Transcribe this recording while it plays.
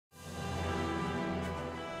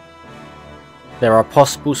There are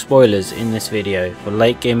possible spoilers in this video for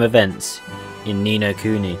late game events in Ni no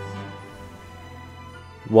Kuni.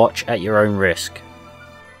 Watch at your own risk.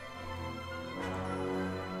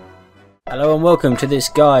 Hello and welcome to this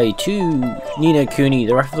guide to Ni no Kuni,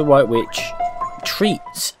 the Wrath of the White Witch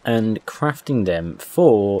treats and crafting them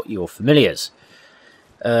for your familiars.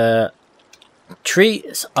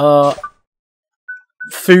 Treats are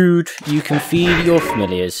food you can feed your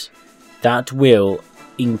familiars that will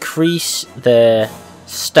increase their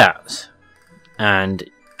stats and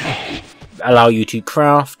allow you to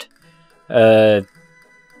craft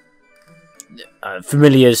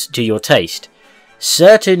familiars to your taste.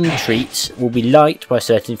 Certain treats will be liked by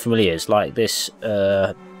certain familiars, like this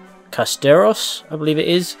Casteros, I believe it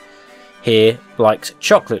is, here likes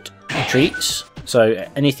chocolate treats, so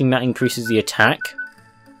anything that increases the attack,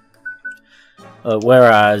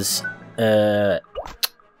 whereas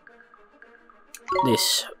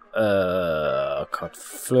this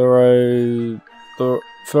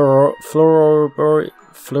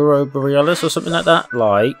Fluoroborealis or something like that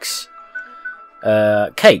likes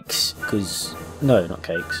cakes, because no, not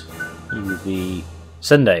cakes, you would be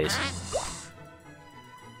sundaes.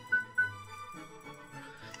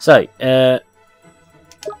 So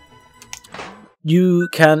you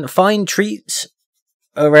can find treats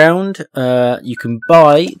around. You can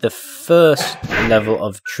buy the first level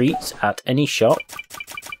of treats at any shop.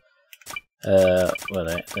 Well,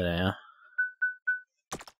 there they are.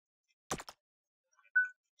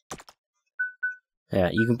 Yeah,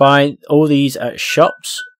 you can buy all these at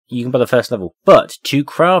shops. You can buy the first level, but to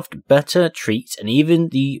craft better treats and even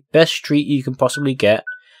the best treat you can possibly get,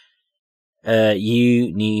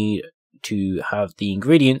 you need to have the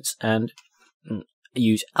ingredients and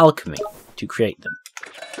use alchemy to create them.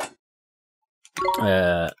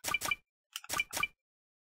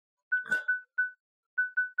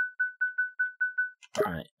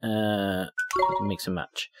 Right, mix and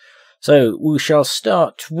match. So we shall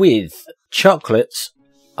start with chocolates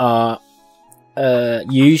are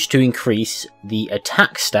used to increase the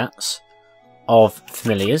attack stats of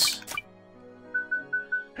familiars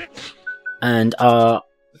and are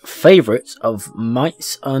favourites of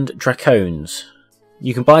mites and dracones.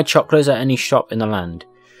 You can buy chocolates at any shop in the land.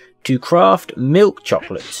 To craft milk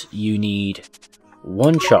chocolates, you need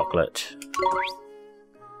 1 chocolate,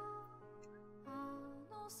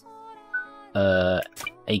 a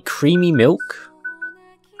creamy milk,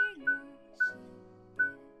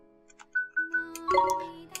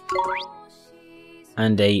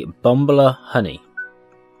 and a bumbler honey.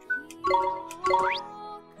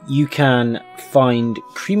 You can find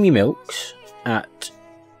creamy milks at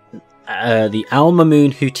the Alma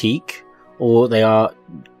Moon Boutique, or they are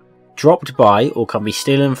dropped by or can be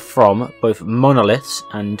stolen from both monoliths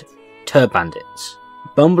and turbandits.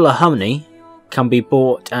 Bumbler honey can be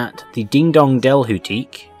bought at the Ding Dong Dell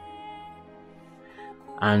Boutique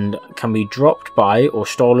and can be dropped by or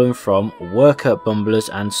stolen from worker bumblers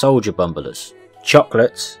and soldier bumblers.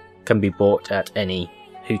 Chocolates can be bought at any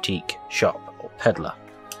boutique shop or peddler.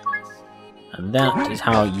 And that is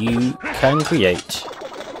how you can create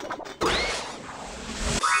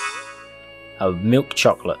a milk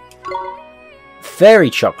chocolate. Fairy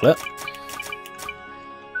chocolate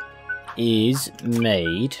is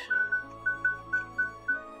made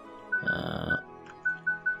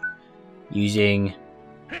using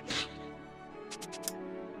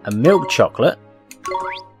a milk chocolate,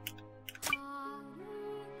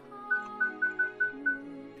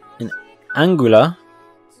 an angular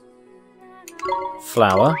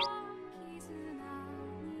flour,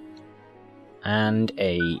 and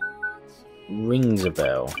a rings a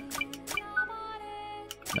bell.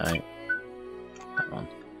 No, that one.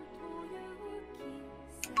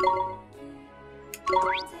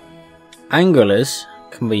 Angulars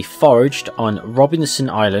can be foraged on Robinson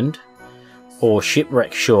Island or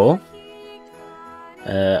Shipwreck Shore.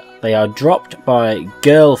 They are dropped by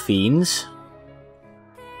girl fiends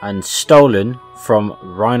and stolen from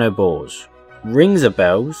rhino boars. Rings a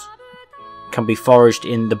bells can be foraged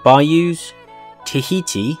in the bayous,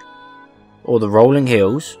 Tahiti, or the rolling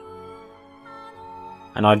hills,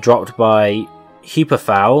 and are dropped by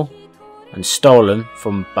Hoopofowl and stolen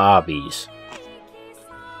from Barbies.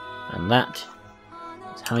 And that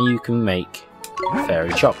is how you can make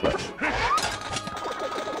fairy chocolate.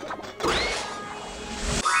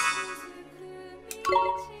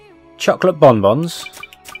 Chocolate bonbons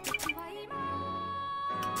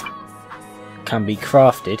can be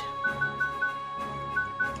crafted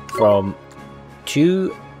from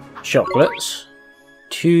 2 chocolates,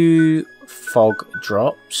 2 fog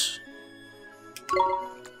drops,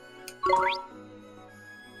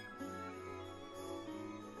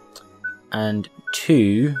 and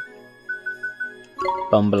 2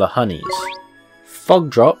 Bumbler Honeys. Fog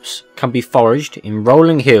drops can be foraged in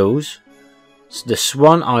Rolling Hills, the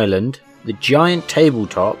Swan Island, the Giant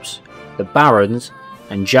Tabletops, the Barrens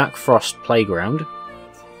and Jack Frost Playground,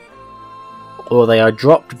 or they are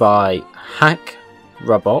dropped by hack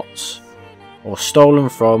robots or stolen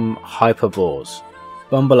from hyperbores.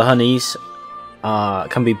 Bumbler Honeys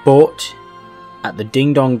can be bought at the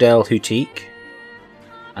Ding Dong Dell Boutique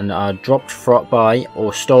and are dropped by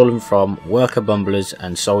or stolen from worker bumblers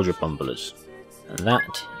and soldier bumblers. And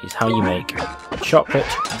that is how you make chocolate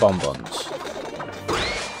bonbons.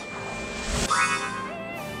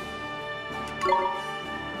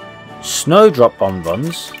 Snowdrop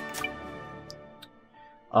Bonbons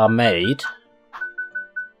are made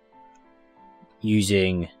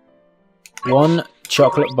using 1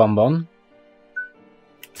 chocolate bonbon,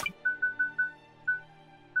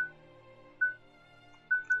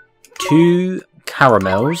 2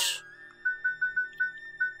 caramels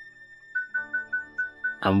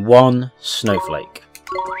and 1 snowflake.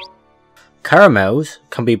 Caramels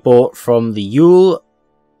can be bought from the Yule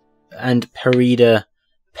and Perida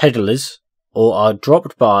peddlers or are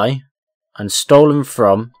dropped by and stolen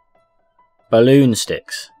from balloon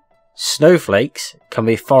sticks. Snowflakes can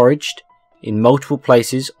be foraged in multiple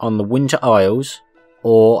places on the Winter Isles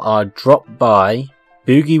or are dropped by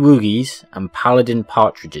boogie woogies and paladin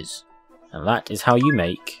partridges. And that is how you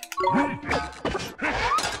make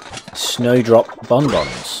Snowdrop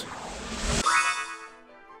Bonbons.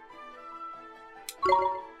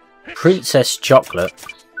 Princess chocolate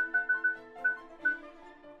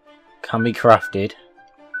can be crafted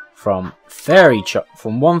from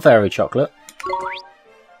 1 fairy chocolate,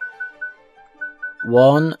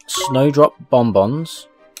 1 Snowdrop Bonbons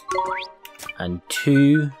and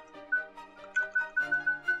 2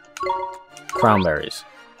 cranberries.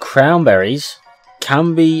 Cranberries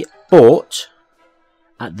can be bought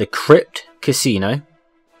at the Crypt Casino,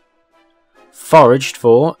 foraged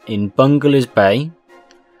for in Bungler's Bay,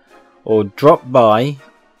 or dropped by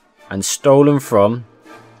and stolen from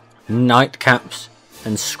Nightcaps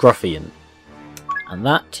and Scruffian. And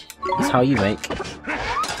that is how you make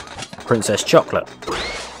Princess Chocolate.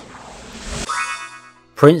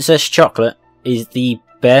 Princess Chocolate is the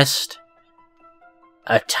best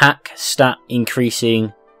attack stat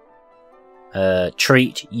increasing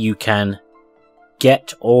treat you can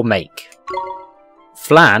get or make.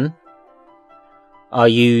 Flan are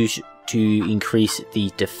used to increase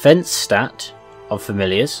the defense stat of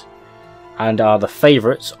familiars and are the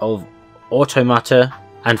favourites of automata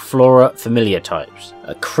and flora familiar types.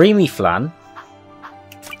 A creamy flan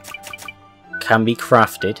can be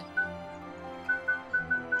crafted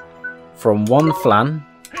from 1 flan,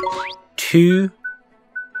 2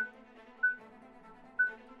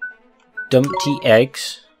 Dumpty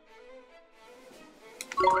eggs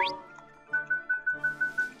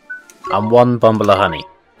and 1 Bumbler honey.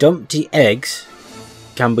 Dumpty eggs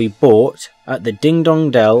can be bought at the Ding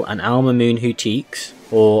Dong Dell and Alma Moon boutiques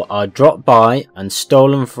or are dropped by and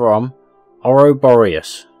stolen from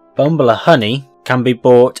Ouroboros. Bumbler honey can be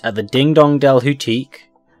bought at the Ding Dong Dell boutique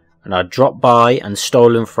and are dropped by and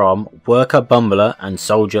stolen from worker bumbler and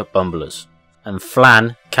soldier bumblers. And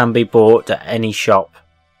flan can be bought at any shop,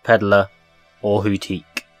 peddler or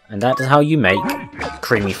boutique. And that is how you make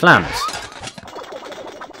creamy flans.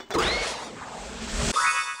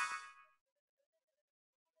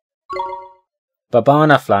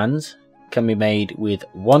 Babana flans can be made with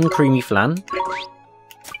 1 creamy flan,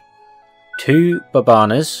 2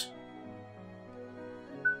 babanas,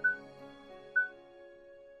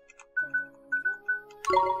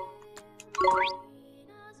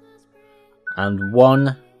 and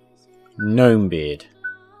 1 gnome beard.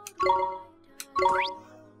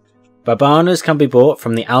 Babanas can be bought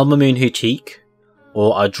from the Alma Moon boutique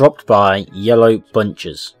or are dropped by yellow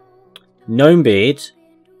bunches. Gnome beards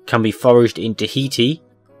can be foraged in Tahiti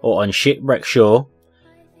or on Shipwreck Shore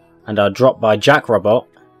and are dropped by Jack Robot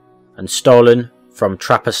and stolen from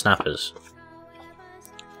Trapper Snappers.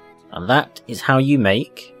 And that is how you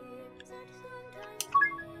make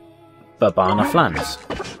Babana flans.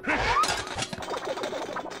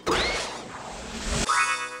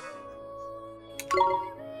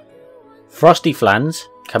 Frosty flans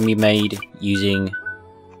can be made using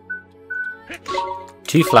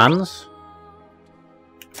 2 flans,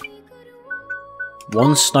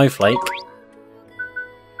 1 snowflake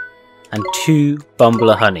and 2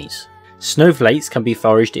 bumbler honeys. Snowflakes can be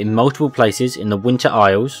foraged in multiple places in the Winter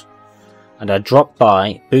Isles and are dropped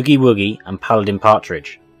by Boogie Woogie and Paladin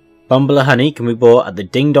Partridge. Bumbler honey can be bought at the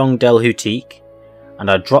Ding Dong Dell boutique and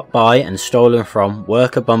are dropped by and stolen from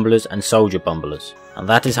worker bumblers and soldier bumblers. And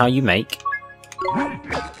that is how you make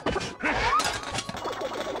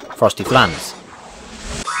Frosty Flans.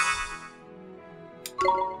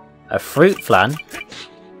 A fruit flan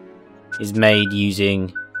is made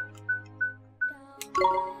using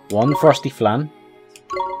 1 Frosty Flan,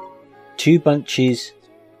 2 bunches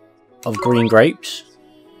of green grapes,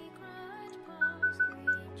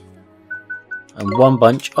 and 1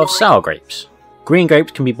 bunch of sour grapes. Green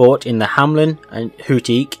grapes can be bought in the Hamlin and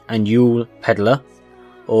Hootique and Yule Peddler,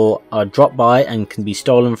 or are dropped by and can be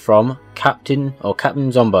stolen from Captain or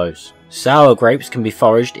Captain Zombos. Sour grapes can be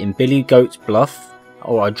foraged in Billy Goat's Bluff,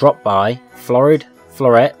 or are dropped by Florid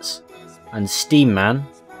Florets and Steam Man,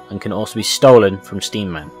 and can also be stolen from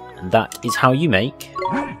Steam Man. And that is how you make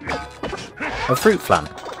a fruit flan.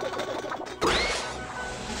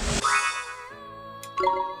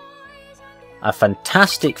 A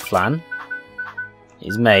fantastic flan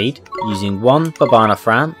is made using 1 Babana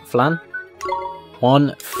Flan,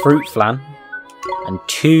 1 fruit flan, and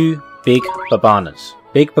 2 big Babanas.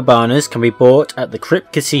 Big Babanas can be bought at the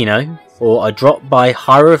Crypt Casino, or are dropped by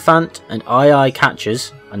Hierophant and eye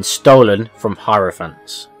catchers and stolen from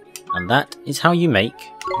Hierophants. And that is how you make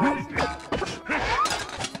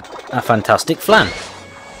a fantastic flan.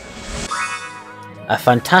 A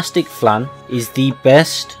fantastic flan is the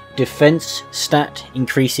best defense stat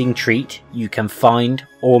increasing treat you can find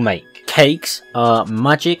or make. Cakes are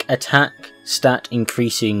magic attack stat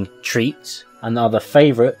increasing treats and are the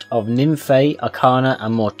favourite of Nymphae, Arcana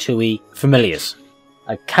and Mortui familiars.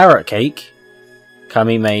 A carrot cake can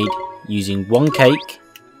be made using 1 cake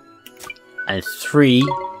and 3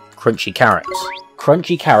 crunchy carrots.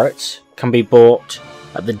 Crunchy carrots can be bought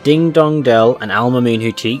at the Ding Dong Dell and Alma Moon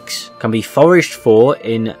Boutiques, can be foraged for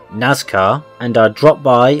in NASCAR, and are dropped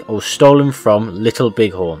by or stolen from Little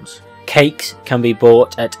Bighorns. Cakes can be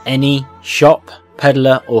bought at any shop,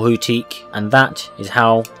 peddler or boutique, and that is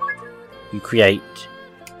how you create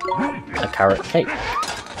a carrot cake.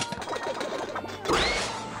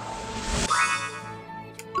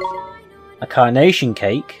 A carnation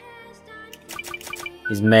cake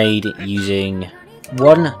is made using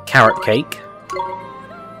 1 carrot cake,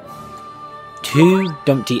 2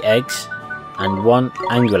 Dumpty eggs, and 1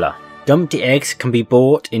 Angular. Dumpty eggs can be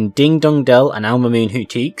bought in Ding Dong Dell and Alma Moon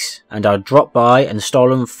Boutiques, and are dropped by and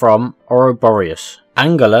stolen from Ouroboros.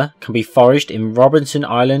 Angular can be foraged in Robinson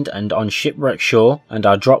Island and on Shipwreck Shore, and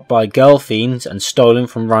are dropped by girl fiends and stolen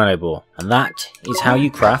from Rhinobore. And that is how you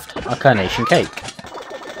craft a carnation cake.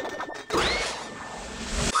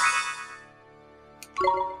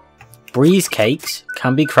 Breeze cakes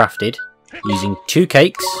can be crafted using 2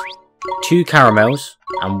 cakes, 2 caramels,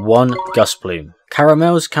 and 1 gust plume.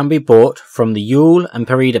 Caramels can be bought from the Yule and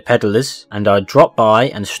Perida peddlers and are dropped by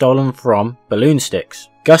and stolen from balloon sticks.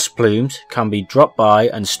 Gust plumes can be dropped by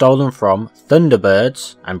and stolen from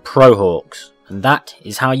Thunderbirds and Prohawks. And that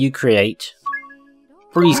is how you create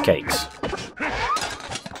breeze cakes.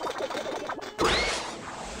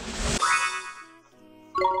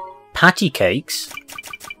 Patty cakes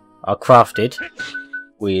are crafted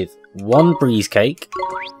with 1 breeze cake,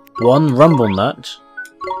 1 rumble nut,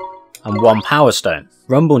 and 1 power stone.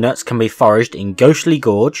 Rumble nuts can be foraged in Ghostly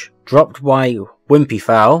Gorge, dropped by Wimpy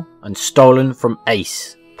Fowl, and stolen from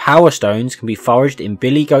Ace. Power stones can be foraged in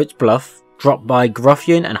Billy Goat's Bluff, dropped by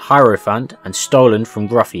Gruffian and Hierophant, and stolen from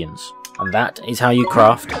Gruffians. And that is how you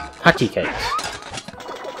craft patty cakes.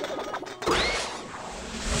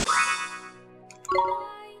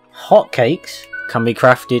 Hot cakes can be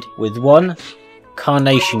crafted with 1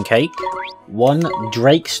 carnation cake, 1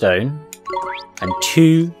 drake stone, and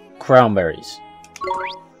 2 cranberries.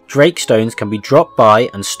 Drake stones can be dropped by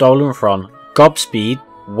and stolen from Gobspeed,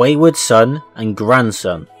 Wayward Son, and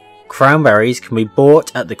Grandson. Cranberries can be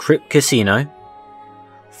bought at the Crypt Casino,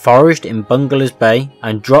 foraged in Bungler's Bay,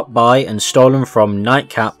 and dropped by and stolen from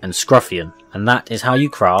Nightcap and Scruffian. And that is how you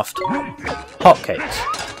craft hotcakes.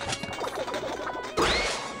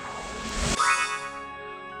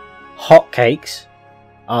 Hotcakes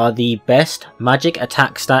are the best magic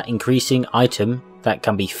attack stat increasing item that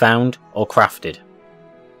can be found or crafted.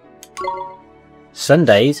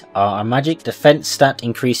 Sundaes are a magic defense stat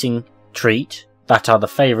increasing treat that are the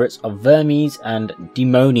favourites of Vermes and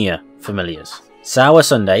Demonia familiars. Sour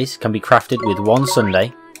sundaes can be crafted with 1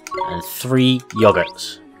 sundae and 3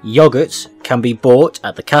 yogurts. Yogurts can be bought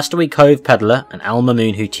at the Castaway Cove Peddler and Alma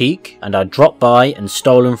Moon Boutique and are dropped by and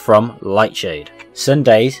stolen from Lightshade.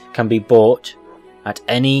 Sundaes can be bought at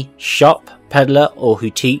any shop, peddler or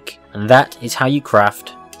boutique, and that is how you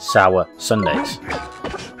craft sour sundaes.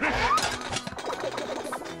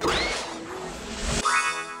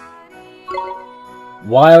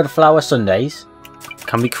 Wildflower Sundaes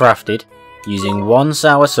can be crafted using 1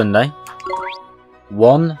 sour sundae,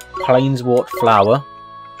 1 plainswort flower,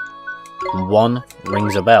 and 1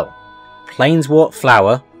 rings a bell. Plainswort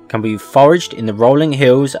flower can be foraged in the rolling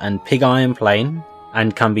hills and pig iron plain,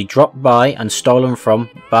 and can be dropped by and stolen from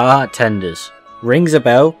bartenders. Rings a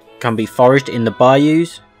bell can be foraged in the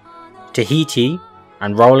bayous, Tahiti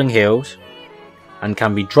and rolling hills, and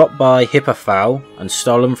can be dropped by hippofowl and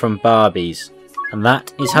stolen from barbies. And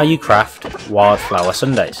that is how you craft Wildflower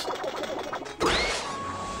Sundaes.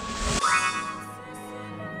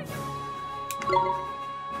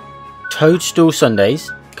 Toadstool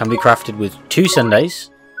Sundaes can be crafted with 2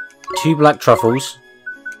 sundaes, 2 black truffles,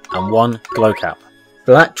 and 1 glow cap.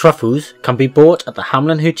 Black truffles can be bought at the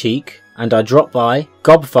Hamlin Boutique and are dropped by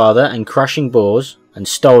Gobfather and Crashing Boars and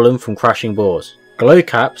stolen from Crashing Boars. Glow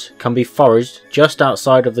caps can be foraged just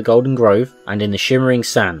outside of the Golden Grove and in the Shimmering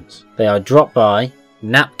Sands. They are dropped by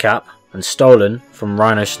Napcap and stolen from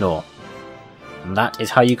Rhino Snore. And that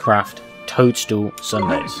is how you craft Toadstool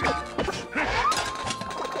Sundaes.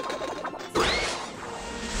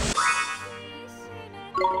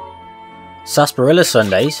 Sarsaparilla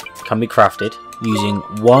Sundaes can be crafted using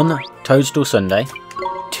 1 Toadstool Sundae,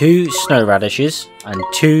 2 snow radishes, and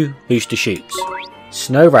 2 booster shoots.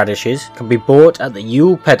 Snow radishes can be bought at the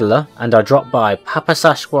Yule Peddler and are dropped by Papa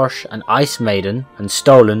Sasquatch and Ice Maiden and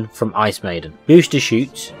stolen from Ice Maiden. Booster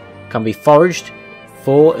shoots can be foraged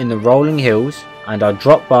for in the rolling hills and are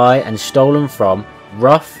dropped by and stolen from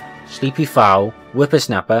Ruff, Sleepy Fowl,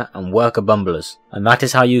 Whippersnapper, and Worker Bumblers. And that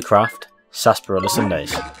is how you craft Sarsaparilla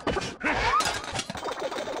Sundaes.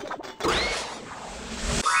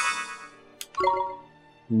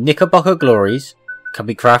 Knickerbocker Glories can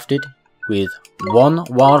be crafted with 1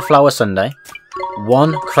 Wildflower Sundae,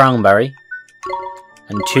 1 Crownberry,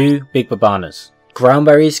 and 2 Big Babanas.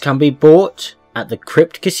 Crownberries can be bought at the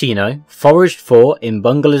Crypt Casino, foraged for in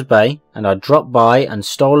Bungalows Bay, and are dropped by and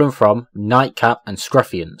stolen from Nightcap and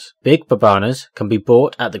Scruffians. Big Babanas can be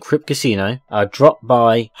bought at the Crypt Casino, are dropped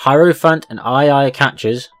by Hierophant and Eye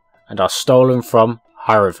Catchers, and are stolen from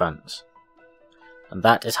Hierophants. And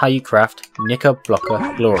that is how you craft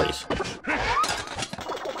Knickerbocker Glories.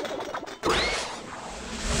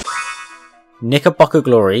 Knickerbocker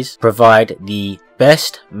Glories provide the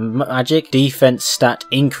best magic defense stat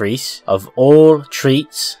increase of all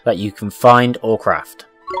treats that you can find or craft.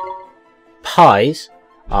 Pies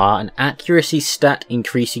are an accuracy stat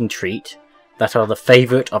increasing treat that are the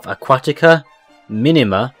favourite of Aquatica,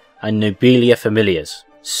 Minima, and Nobilia familiars.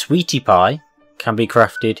 Sweetie Pie can be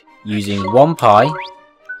crafted using 1 pie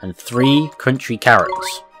and 3 crunchy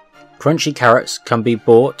carrots. Crunchy carrots can be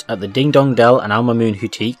bought at the Ding Dong Dell and Alma Moon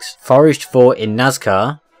boutiques, foraged for in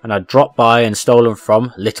NASCAR, and are dropped by and stolen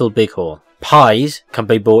from Little Bighorn. Pies can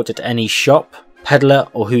be bought at any shop, peddler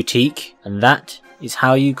or boutique, and that is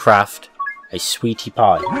how you craft a sweetie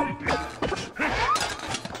pie.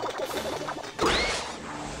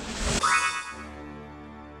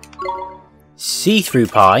 See-through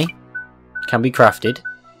pie can be crafted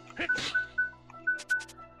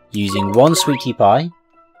using 1 sweetie pie,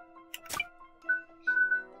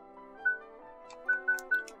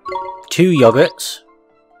 2 yogurts,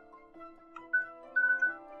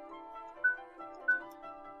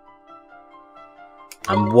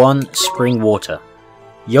 and 1 spring water.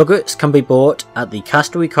 Yogurts can be bought at the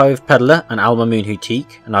Castaway Cove Peddler and Alma Moon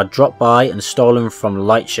boutique and are dropped by and stolen from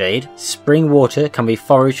Lightshade. Spring water can be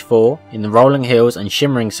foraged for in the Rolling Hills and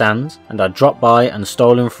Shimmering Sands and are dropped by and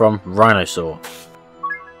stolen from Rhinosaur.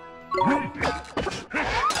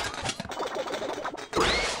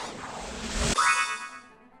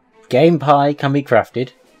 Game pie can be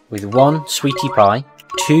crafted with 1 sweetie pie,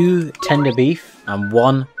 2 tender beef, and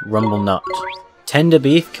 1 rumble nut. Tender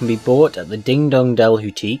beef can be bought at the Ding Dong Dell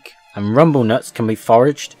boutique, and rumble nuts can be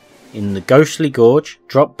foraged in the Ghostly Gorge,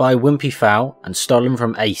 dropped by Wimpy Fowl, and stolen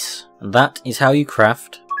from Ace. And that is how you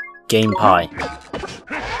craft game pie.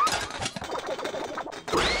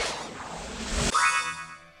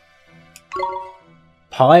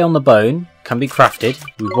 Pie on the bone can be crafted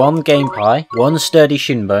with 1 game pie, 1 sturdy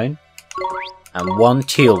shinbone, and 1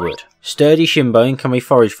 tealwood. Sturdy shinbone can be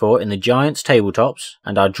foraged for in the Giants tabletops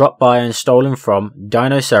and are dropped by and stolen from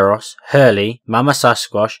Dinoceros, Hurley, Mama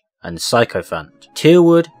Sasquatch, and Sycophant.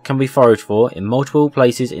 Tealwood can be foraged for in multiple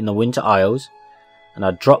places in the Winter Isles and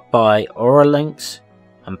are dropped by Auralynx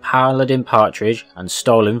and Paladin Partridge and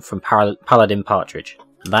stolen from Paladin Partridge.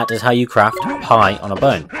 And that is how you craft pie on a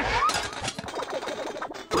bone.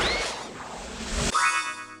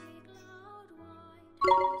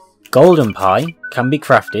 Golden pie can be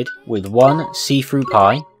crafted with 1 see-through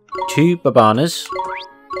pie, 2 babanas,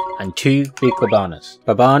 and 2 big Babanas.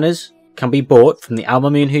 Babanas can be bought from the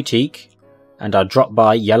Alma Moon Boutique and are dropped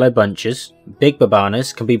by Yellow Bunches. Big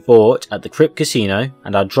Babanas can be bought at the Crypt Casino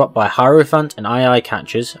and are dropped by Hierophant and II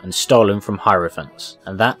Catchers and stolen from Hierophants.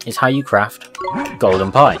 And that is how you craft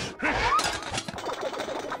Golden Pie.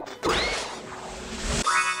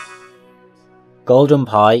 Golden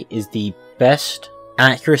Pie is the best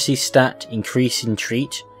accuracy stat increasing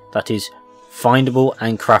treat that is findable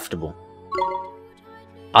and craftable.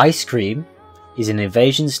 Ice Cream is an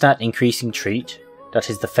evasion stat increasing treat that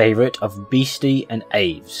is the favourite of Beastie and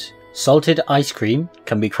Aves. Salted ice cream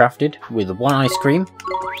can be crafted with 1 ice cream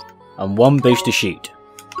and 1 booster shoot.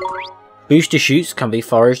 Booster shoots can be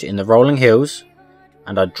foraged in the rolling hills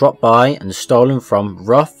and are dropped by and stolen from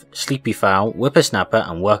Rough, Sleepyfowl, Whippersnapper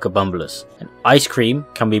and Worker Bumblers. And ice cream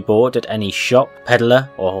can be bought at any shop, peddler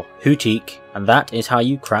or boutique, and that is how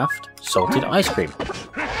you craft salted ice cream.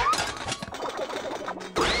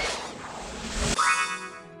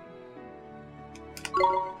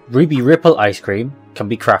 Ruby Ripple ice cream can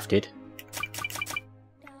be crafted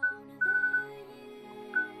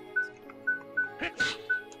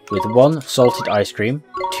with 1 salted ice cream,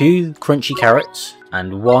 2 crunchy carrots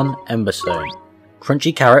and 1 emberstone.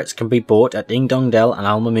 Crunchy carrots can be bought at Ding Dong Dell and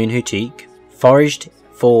Alma Moon Boutique, foraged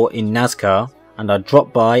for in NASCAR and are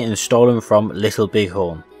dropped by and stolen from Little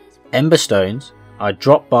Bighorn. Emberstones are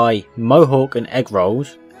dropped by Mohawk and Egg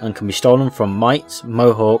Rolls and can be stolen from Mites,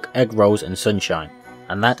 Mohawk, Egg Rolls and Sunshine.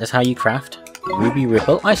 And that is how you craft Ruby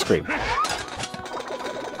Ripple ice cream.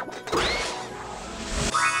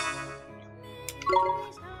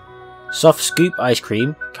 Soft Scoop ice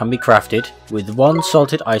cream can be crafted with 1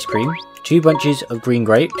 salted ice cream, 2 bunches of green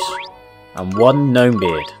grapes and 1 gnome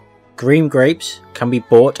beard. Green grapes can be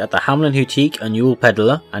bought at the Hamlin Boutique and Yule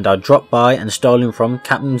Peddler and are dropped by and stolen from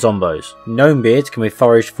Captain Zombos. Gnome beards can be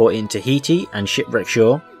foraged for in Tahiti and Shipwreck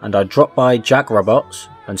Shore and are dropped by Jack Robots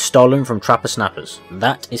and stolen from Trapper Snappers.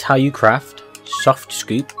 That is how you craft Soft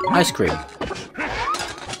Scoop ice cream.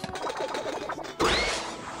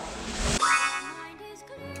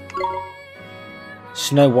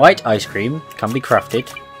 Snow White ice cream can be crafted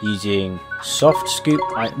using 1 soft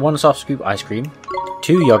scoop ice cream,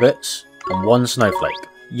 2 yogurts and 1 snowflake.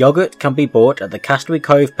 Yogurt can be bought at the Castaway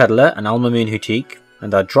Cove Peddler and Alma Moon Boutique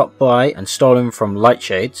and are dropped by and stolen from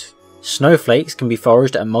Lightshades. Snowflakes can be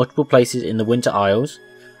foraged at multiple places in the Winter Isles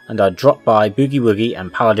and are dropped by Boogie Woogie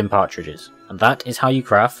and Paladin Partridges. And that is how you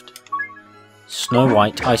craft Snow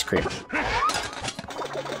White ice cream.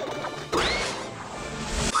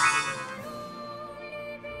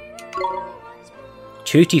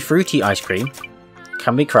 Tutti-Frutti ice cream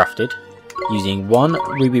can be crafted using 1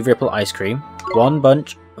 Ruby Ripple ice cream, 1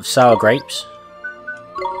 bunch of sour grapes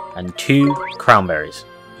and 2 cranberries.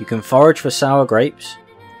 You can forage for sour grapes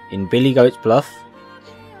in Billy Goat's Bluff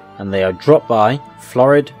and they are dropped by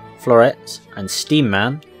Florid, Florets and Steam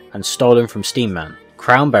Man and stolen from Steam Man.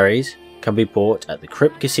 Cranberries can be bought at the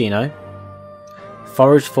Crypt Casino,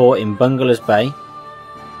 foraged for in Bungalows Bay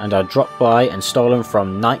and are dropped by and stolen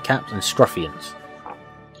from Nightcaps and Scruffians.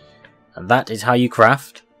 And that is how you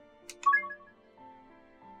craft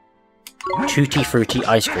Tutti-Frutti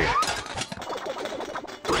ice cream.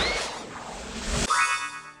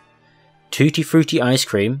 Tutti-Frutti ice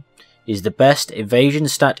cream is the best evasion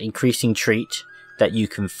stat increasing treat that you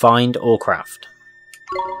can find or craft.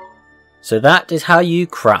 So that is how you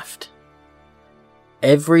craft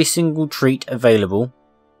every single treat available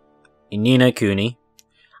in Ni no Kuni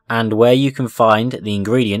and where you can find the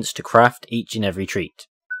ingredients to craft each and every treat.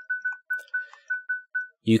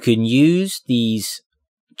 You can use these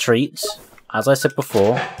treats, as I said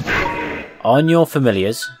before, on your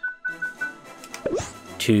familiars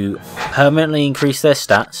to permanently increase their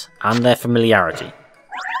stats and their familiarity.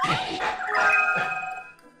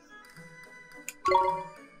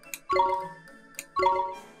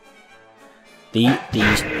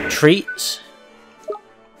 These treats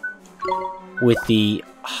with the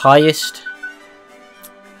highest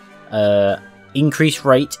increase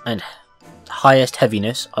rate and highest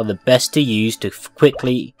heaviness are the best to use to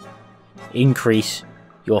quickly increase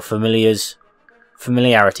your familiar's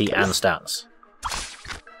familiarity and stats.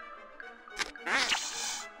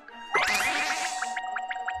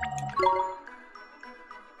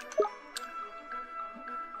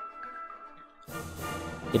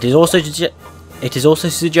 It is also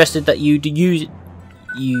suggested that you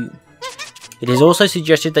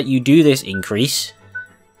do this increase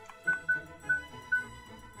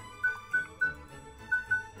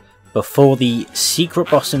before the secret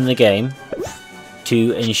boss in the game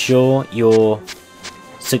to ensure your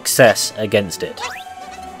success against it.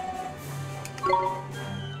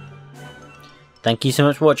 Thank you so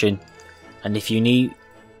much for watching, and if you need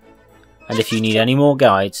any more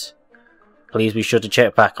guides, please be sure to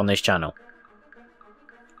check back on this channel.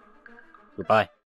 Goodbye.